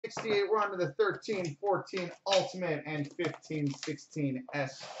68. We're on to the 13, 14 Ultimate and 15, 16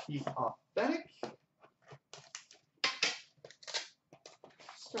 SP Authentic.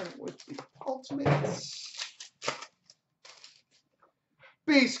 Starting with the Ultimates.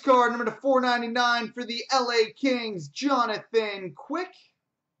 Base card number to 499 for the LA Kings, Jonathan Quick.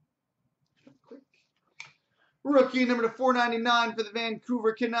 Rookie number to 499 for the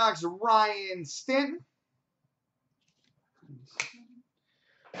Vancouver Canucks, Ryan Stanton.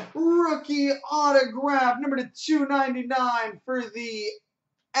 Rookie autograph number to 299 for the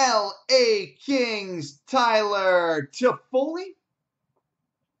LA Kings, Tyler Toffoli.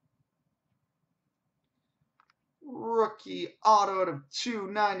 Rookie auto of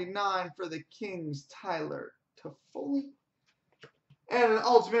 299 for the Kings, Tyler Toffoli. And an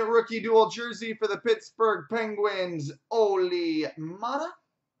ultimate rookie dual jersey for the Pittsburgh Penguins, Oli Mata.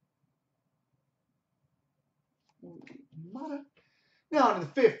 Now to the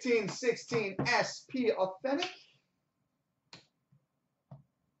 15, 16 SP Authentic.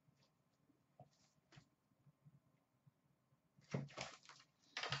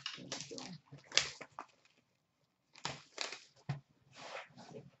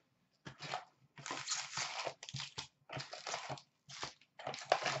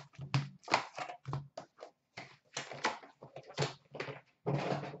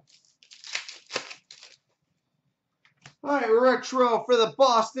 All right, retro for the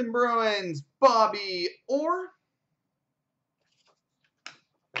Boston Bruins, Bobby Orr.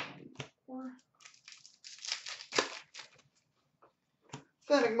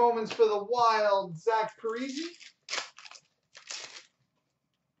 Authentic moments for the Wild, Zach Parise.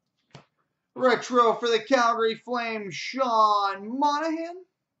 Retro for the Calgary Flames, Sean Monahan.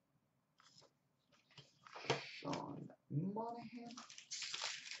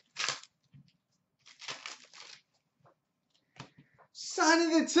 Sign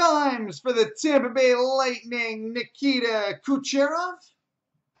of the Times for the Tampa Bay Lightning, Nikita Kucherov.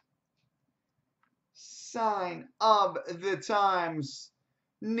 Sign of the Times,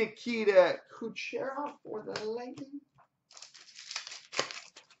 Nikita Kucherov for the Lightning.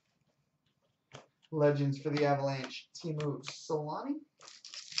 Legends for the Avalanche, Teemu Selanne.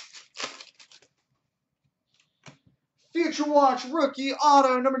 Future Watch rookie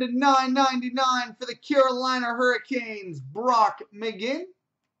auto number to 999 for the Carolina Hurricanes, Brock McGinn.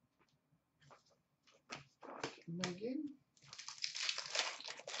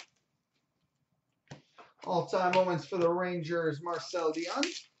 All-time moments for the Rangers, Marcel Dion.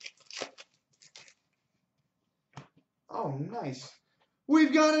 Oh, nice.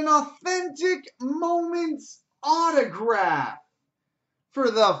 We've got an authentic moments autograph for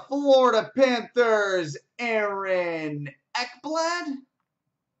the Florida Panthers, Aaron Ekblad.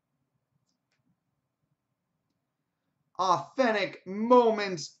 Authentic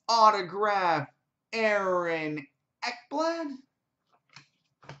moments autograph, Aaron Ekblad.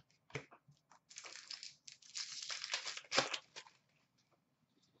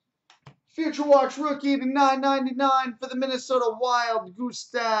 Future Watch rookie to 999 for the Minnesota Wild,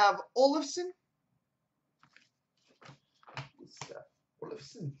 Gustav Olofsson.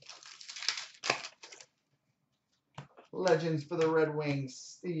 Legends for the Red Wings,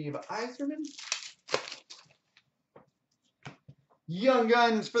 Steve Yzerman. Young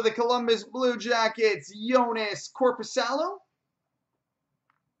Guns for the Columbus Blue Jackets, Jonas Korpisalo.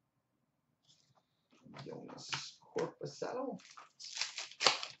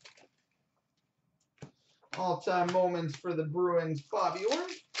 All-time moments for the Bruins, Bobby Orr.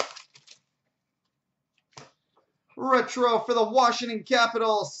 Retro for the Washington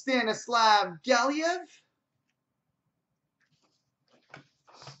Capitals, Stanislav Galiev.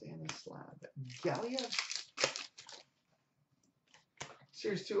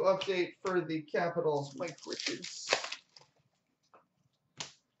 Series 2 update for the Capitals, Mike Richards.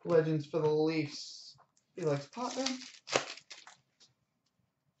 Legends for the Leafs, Felix Potvin.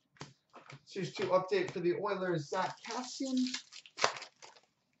 Series 2 update for the Oilers, Zach Kassian.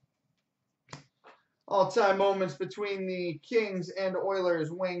 All-time moments between the Kings and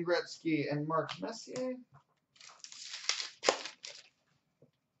Oilers, Wayne Gretzky and Mark Messier.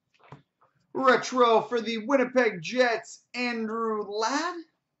 Retro for the Winnipeg Jets, Andrew Ladd.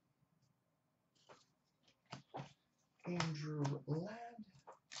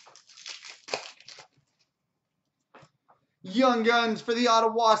 Young Guns for the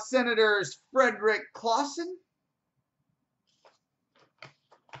Ottawa Senators, Frederick Clausen.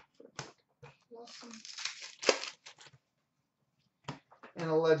 And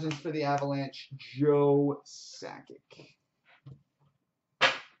a Legends for the Avalanche, Joe Sakic.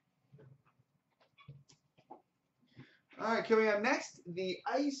 All right, coming up next, the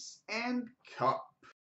Ice and Cup.